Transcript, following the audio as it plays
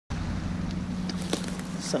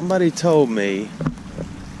Somebody told me,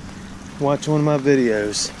 watch one of my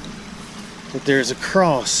videos, that there's a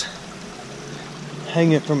cross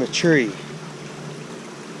hanging from a tree.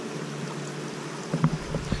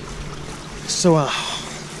 So I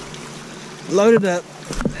loaded up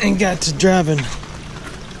and got to driving.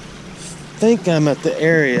 Think I'm at the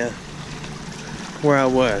area where I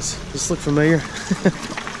was. Does this look familiar?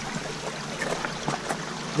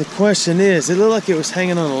 The question is, it looked like it was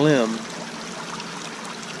hanging on a limb.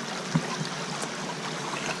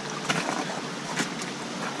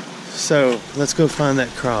 So let's go find that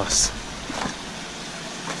cross.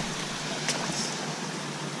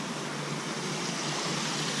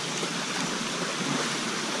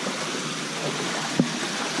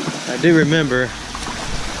 I do remember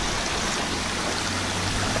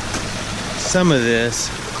some of this.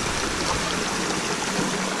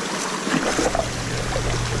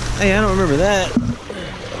 Hey, I don't remember that.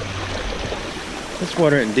 This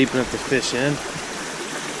water isn't deep enough to fish in.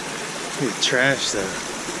 It's trash though.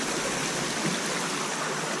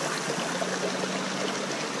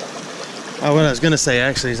 Oh, what I was gonna say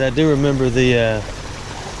actually is I do remember the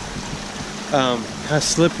how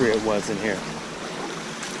slippery it was in here.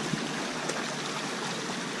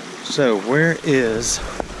 So where is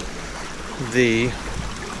the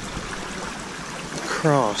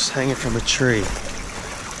cross hanging from a tree?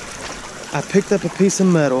 I picked up a piece of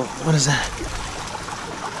metal. What is that?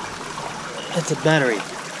 It's a battery.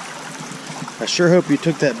 I sure hope you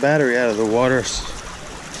took that battery out of the water.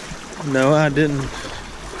 No, I didn't.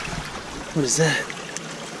 What is that?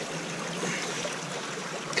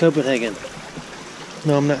 Copenhagen.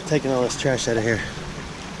 No, I'm not taking all this trash out of here.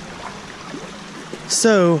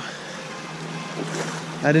 So,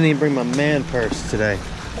 I didn't even bring my man purse today.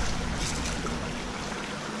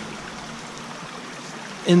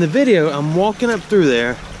 In the video, I'm walking up through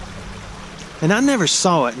there, and I never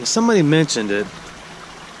saw it, and somebody mentioned it.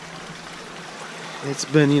 It's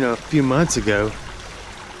been, a few months ago,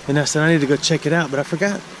 and I said I need to go check it out, but I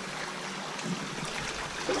forgot.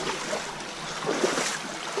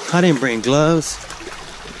 I didn't bring gloves,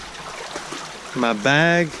 my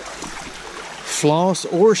bag, floss,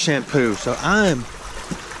 or shampoo, so I'm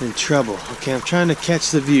in trouble. Okay, I'm trying to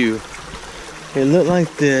catch the view. It looked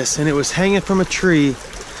like this, and it was hanging from a tree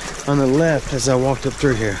on the left as I walked up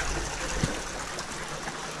through here.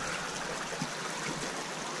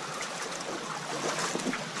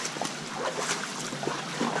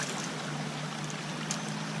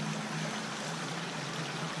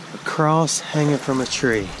 A cross hanging from a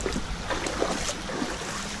tree.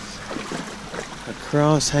 A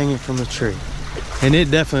cross hanging from a tree. And it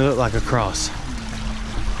definitely looked like a cross.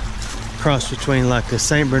 Cross between like a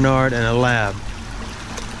Saint Bernard and a lab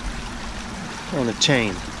on a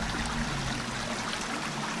chain.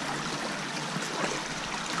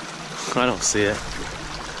 I don't see it.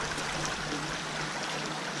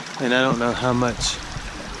 And I don't know how much.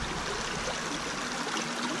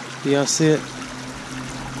 Do y'all see it?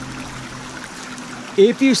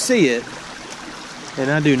 If you see it,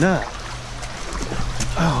 and I do not.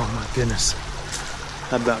 Oh my goodness.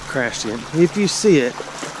 I about crashed again. If you see it,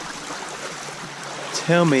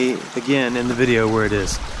 tell me again in the video where it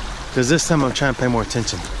is. Because this time I'm trying to pay more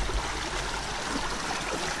attention.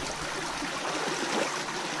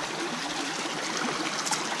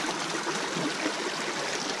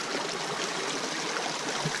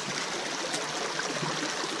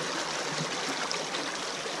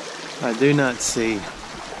 I do not see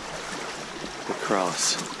the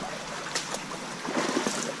cross.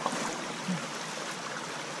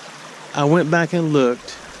 I went back and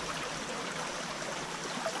looked.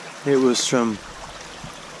 It was from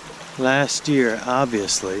last year,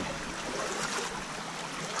 obviously.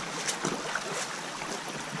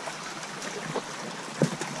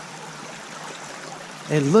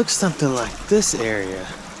 It looks something like this area.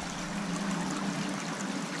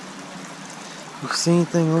 You see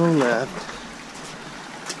anything on the left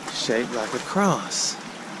shaped like a cross?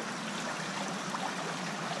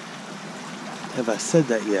 Have I said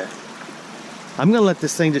that yet? I'm gonna let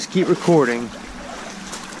this thing just keep recording,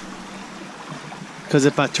 because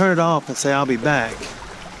if I turn it off and say I'll be back,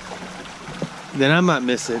 then I might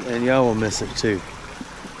miss it and y'all will miss it too.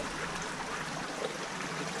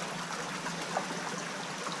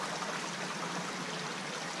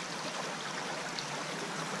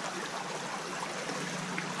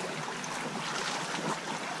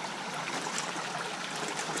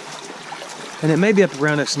 And it may be up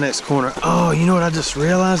around this next corner. Oh, you know what I just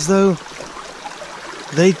realized though?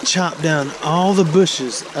 They chopped down all the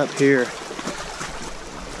bushes up here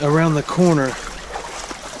around the corner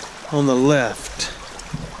on the left.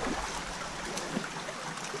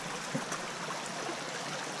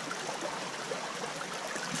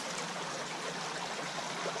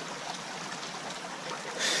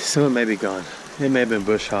 So it may be gone. It may have been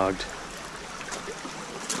bush hogged.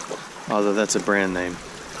 Although that's a brand name.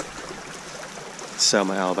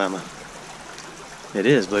 Selma, Alabama. It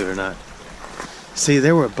is, believe it or not. See,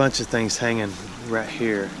 there were a bunch of things hanging right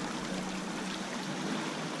here.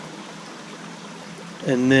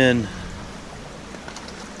 And then,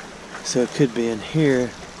 so it could be in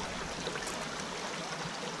here.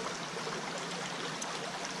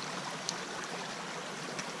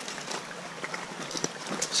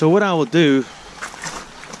 So what I will do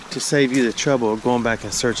to save you the trouble of going back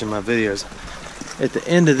and searching my videos, at the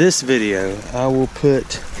end of this video, I will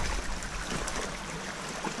put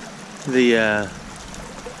the,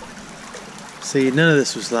 see, none of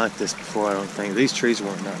this was like this before, I don't think. These trees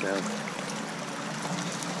weren't knocked down.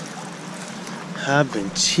 I've been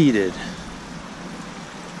cheated.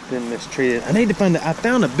 Been mistreated. I need to find I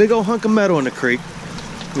found a big old hunk of metal in the creek.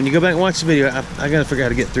 When you go back and watch the video, I gotta figure out how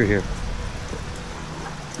to get through here.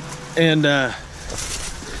 And I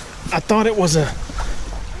thought it was a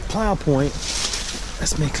plow point.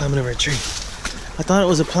 That's me climbing over a tree. I thought it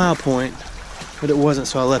was a plow point, but it wasn't,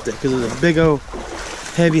 so I left it because it was a big old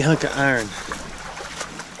heavy hunk of iron.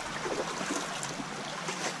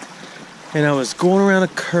 And I was going around a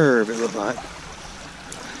curve, it looked like.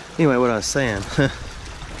 Anyway, what I was saying,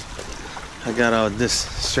 I got all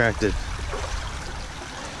distracted.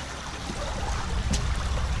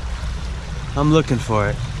 I'm looking for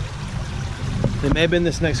it. It may have been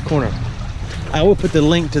this next corner. I will put the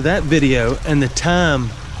link to that video and the time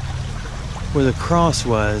where the cross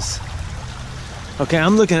was. Okay,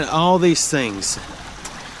 I'm looking at all these things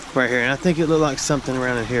right here, and I think it looked like something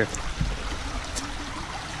around in here.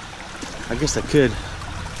 I guess I could,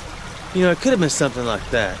 you know, it could have been something like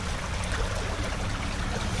that.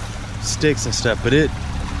 Sticks and stuff, but it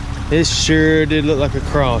sure did look like a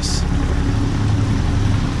cross.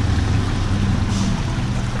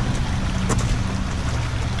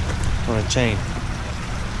 On a chain.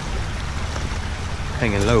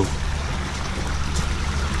 Hanging low.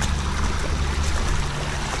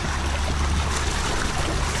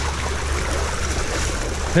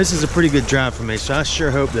 This is a pretty good drive for me, so I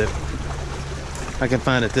sure hope that I can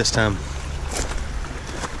find it this time.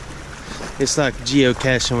 It's like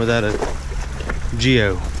geocaching without a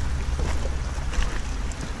geo.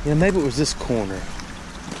 Yeah, maybe it was this corner.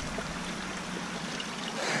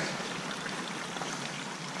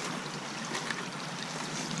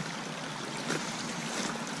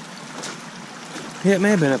 Yeah, it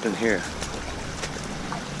may have been up in here.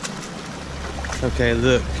 Okay,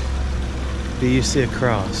 look. Do you see a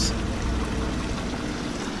cross?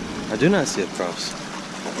 I do not see a cross.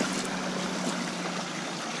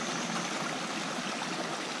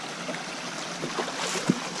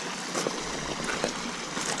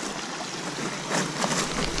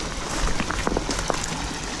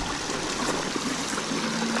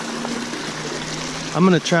 I'm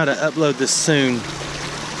gonna try to upload this soon.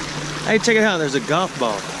 Hey, check it out, there's a golf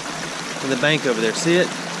ball in the bank over there, see it?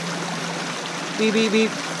 Beep, beep,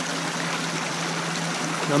 beep.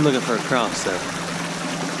 I'm looking for a cross though.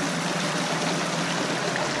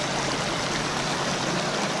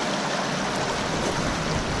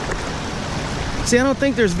 See, I don't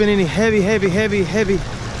think there's been any heavy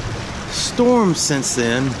storms since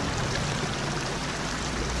then.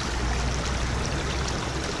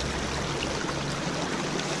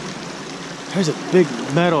 There's a big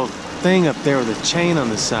metal thing up there with a chain on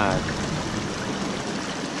the side.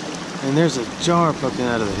 And there's a jar poking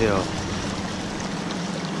out of the hill.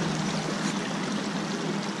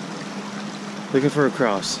 Looking for a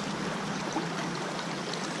cross.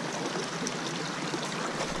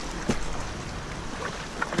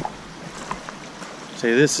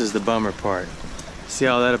 See, this is the bummer part. See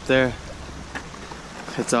all that up there?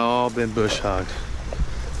 It's all been bush hogged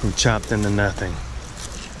and chopped into nothing.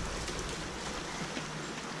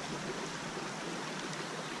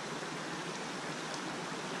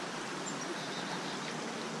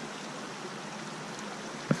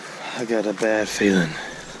 I got a bad feeling.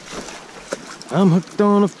 I'm hooked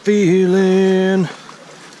on a feeling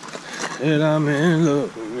that I'm in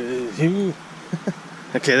love with you.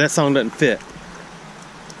 Okay, that song doesn't fit.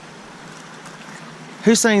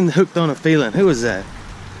 Who sang Hooked on a Feeling? Who was that?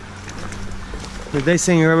 Did they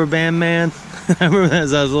sing Rubber Band Man? I remember that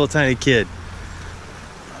as I was a little tiny kid.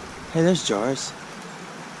 Hey, there's jars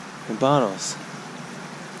and bottles.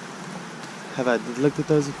 Have I looked at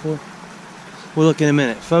those before? We'll look in a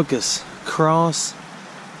minute. Focus. Cross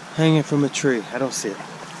hanging from a tree. I don't see it.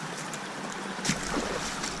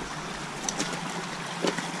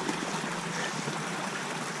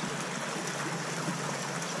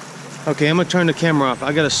 Okay, I'm gonna turn the camera off.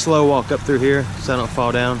 I got a slow walk up through here so I don't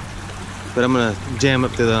fall down. But I'm gonna jam up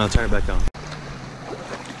through there and I'll turn it back on.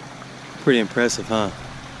 Pretty impressive, huh?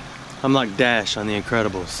 I'm like Dash on The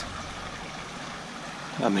Incredibles.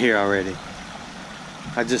 I'm here already.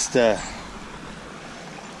 I just, I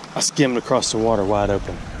skimmed across the water wide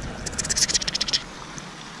open.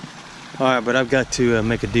 Alright, but I've got to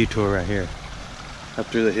make a detour right here. Up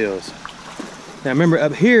through the hills. Now remember,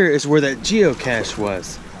 up here is where that geocache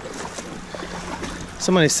was.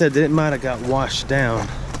 Somebody said that it might have got washed down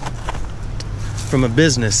from a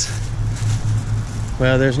business.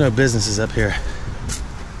 Well, there's no businesses up here.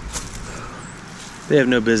 They have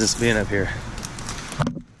no business being up here.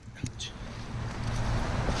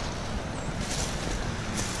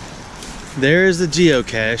 There's the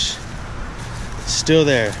geocache. Still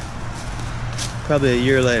there. Probably a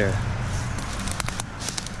year later.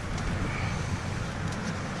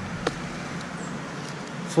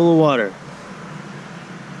 Full of water.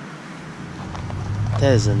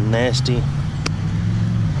 That is a nasty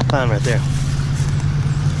pond right there.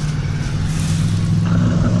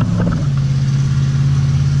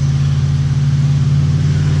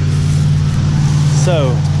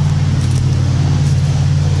 So,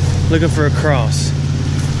 looking for a cross.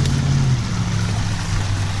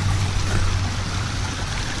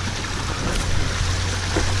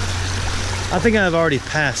 I think I've already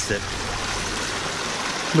passed it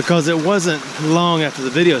because it wasn't long after the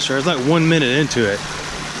video started. It was like 1 minute into it.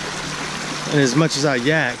 And as much as I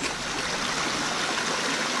yak,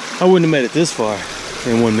 I wouldn't have made it this far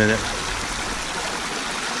in 1 minute.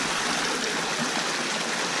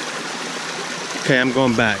 Okay, I'm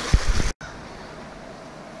going back.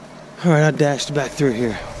 All right, I dashed back through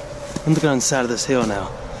here. I'm looking on the side of this hill now.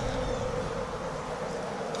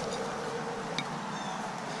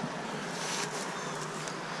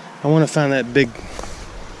 I want to find that big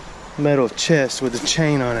metal chest with the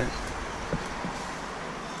chain on it.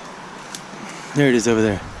 There it is over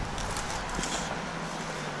there.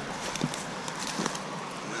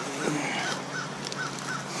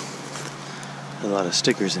 A lot of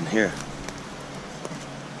stickers in here.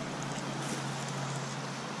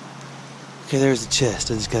 Okay, there's the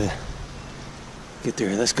chest. I just gotta get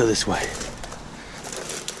there. Let's go this way.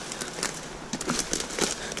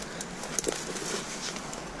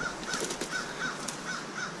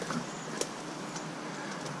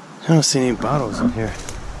 I don't see any bottles in here.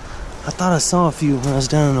 I thought I saw a few when I was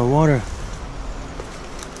down in the water.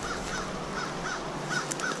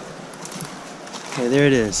 Okay, there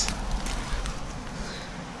it is.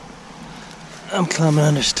 I'm climbing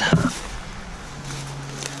under stuff.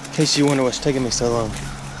 In case you wonder what's taking me so long.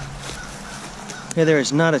 Okay, there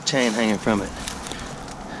is not a chain hanging from it.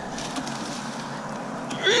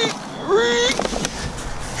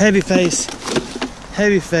 Heavy face.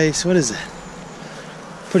 Heavy face. What is it?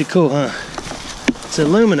 Pretty cool, huh? It's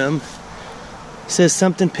aluminum. It says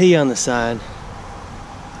something P on the side.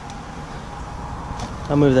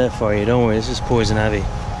 I'll move that for you. Don't worry. This is poison ivy.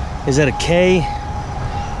 Is that a K?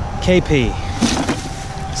 KP.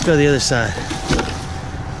 Let's go to the other side.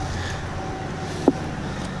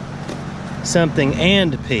 Something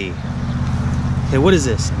and P. Okay, what is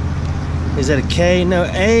this? Is that a K? No,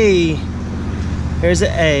 A. There's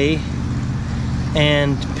an A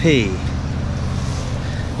and P.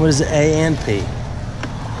 What is the A and P?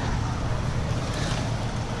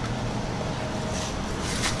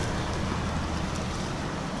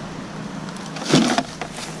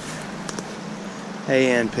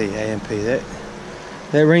 A and P, A and P.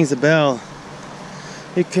 That rings a bell.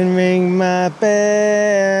 It can ring my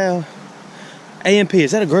bell. A and P,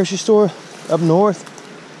 is that a grocery store up north?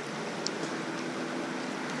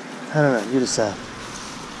 I don't know, you decide.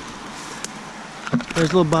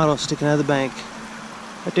 There's a little bottle sticking out of the bank.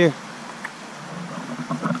 Right there.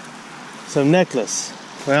 So necklace.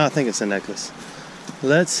 Well, I think it's a necklace.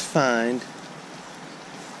 Let's find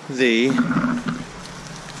the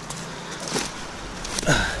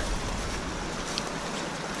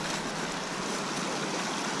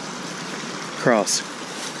cross.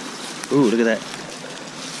 Ooh, look at that.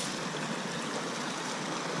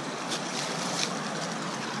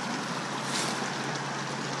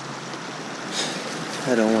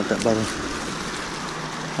 I don't want that bottle.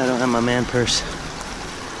 I don't have my man purse.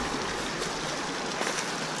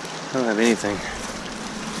 I don't have anything.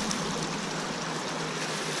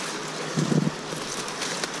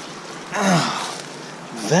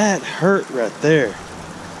 Oh, that hurt right there.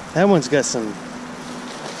 That one's got some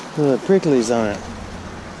little pricklies on it.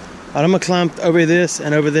 All right, I'm gonna climb over this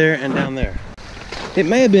and over there and down there. It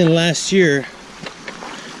may have been last year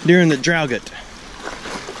during the drought,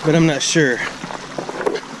 but I'm not sure.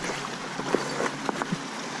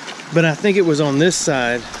 But I think it was on this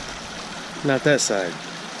side, not that side.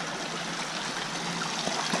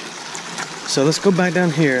 So let's go back down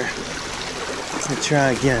here and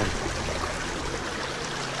try again.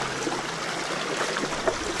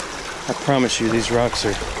 I promise you, these rocks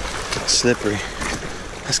are slippery.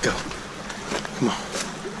 Let's go. Come on.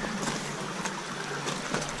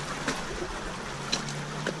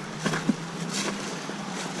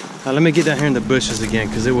 Now let me get down here in the bushes again,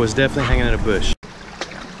 because it was definitely hanging in a bush.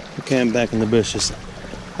 Okay, I'm back in the bushes.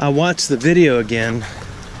 I watched the video again,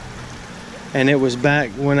 and it was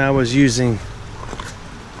back when I was using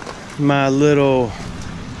my little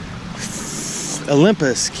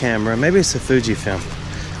Olympus camera. Maybe it's a Fuji film.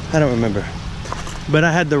 I don't remember. But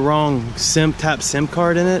I had the wrong SIM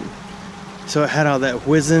card in it. So it had all that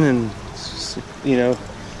whizzing and, you know,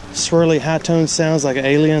 swirly high tone sounds like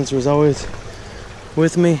aliens was always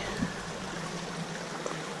with me.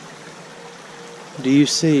 Do you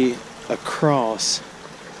see a cross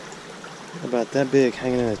about that big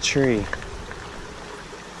hanging in a tree?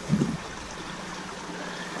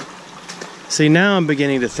 See, now I'm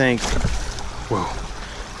beginning to think, whoa,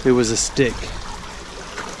 it was a stick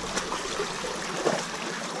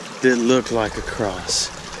that looked like a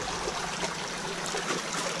cross.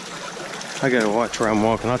 I gotta watch where I'm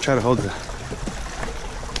walking. I'll try to hold the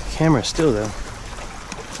camera still though.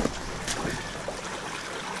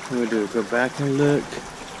 What do we do? Go back and look.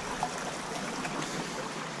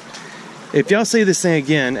 If y'all see this thing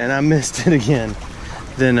again and I missed it again,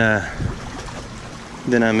 then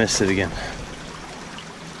I missed it again.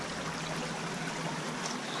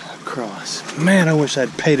 Cross. Man, I wish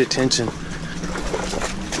I'd paid attention.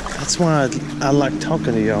 That's why I like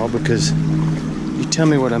talking to y'all, because you tell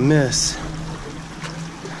me what I miss.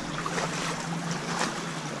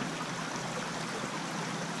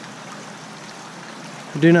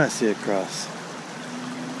 I do not see a cross.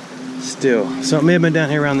 Still. So it may have been down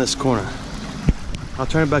here around this corner. I'll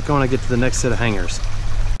turn it back on when I get to the next set of hangers.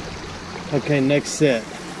 Okay, next set.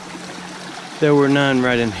 There were none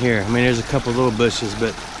right in here. I mean, there's a couple little bushes,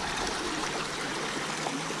 but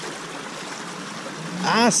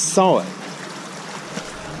I saw it.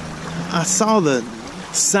 I saw the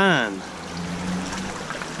sign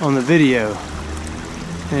on the video,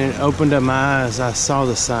 and it opened up my eyes. I saw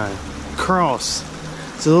the sign. Cross.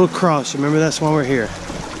 It's a little cross. Remember, that's why we're here.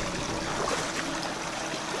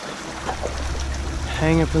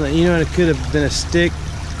 Hanging from the, you know, it could have been a stick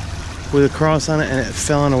with a cross on it, and it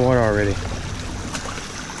fell in the water already.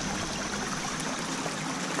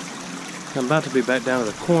 I'm about to be back down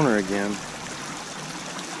to the corner again.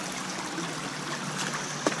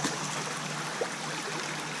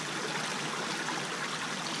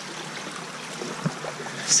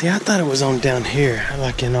 See, I thought it was on down here,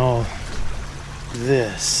 like in all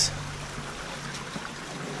this.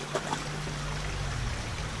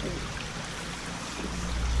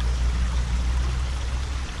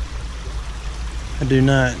 I do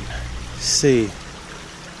not see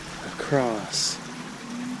a cross.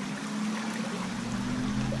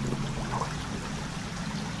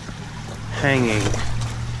 Hanging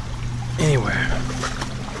anywhere.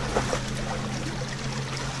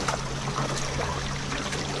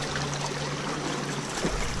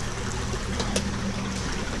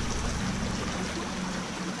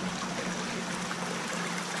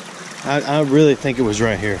 I really think it was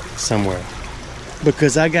right here somewhere,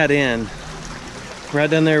 because I got in right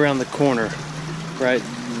down there around the corner, right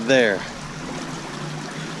there,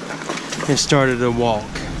 and started to walk,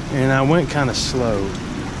 and I went kind of slow.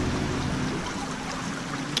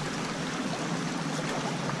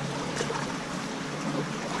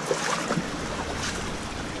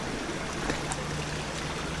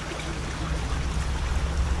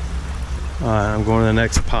 Alright, I'm going to the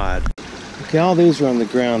next pod. Okay, all these were on the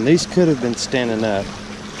ground. These could have been standing up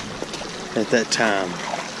at that time.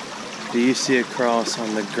 Do you see a cross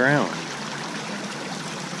on the ground?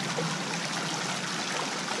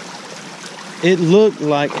 It looked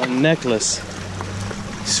like a necklace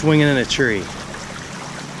swinging in a tree.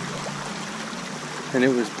 And it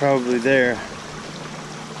was probably there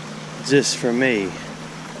just for me.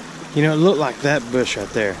 You know, it looked like that bush right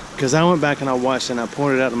there. Because I went back and I watched it, and I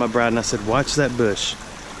pointed out to my bride and I said, watch that bush.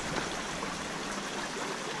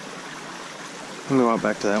 Let me walk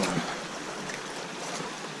back to that one.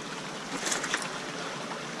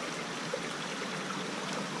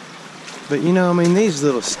 But you know, I mean, these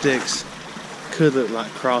little sticks could look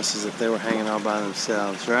like crosses if they were hanging all by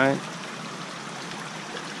themselves, right?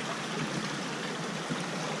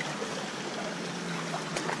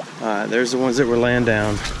 Alright, there's the ones that were laying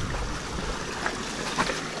down.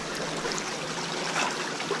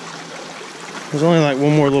 There's only like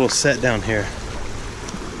one more little set down here.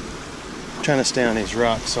 I'm trying to stay on these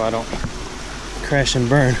rocks so I don't crash and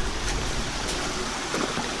burn.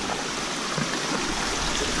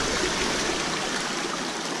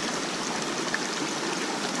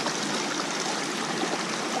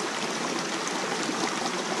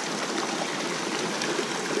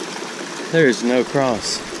 There is no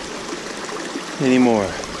cross anymore.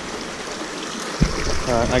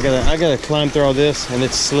 I gotta climb through all this, and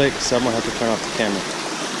it's slick, so I'm gonna have to turn off the camera.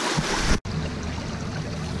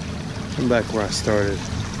 I'm back where I started.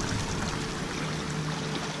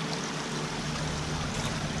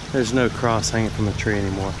 There's no cross hanging from a tree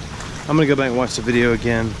anymore. I'm gonna go back and watch the video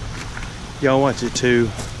again. Y'all watch it too,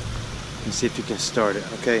 and see if you can start it,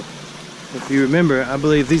 okay? If you remember, I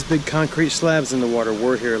believe these big concrete slabs in the water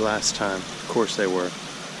were here last time. Of course they were.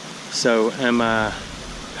 So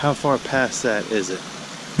how far past that is it?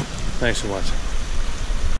 Thanks for watching.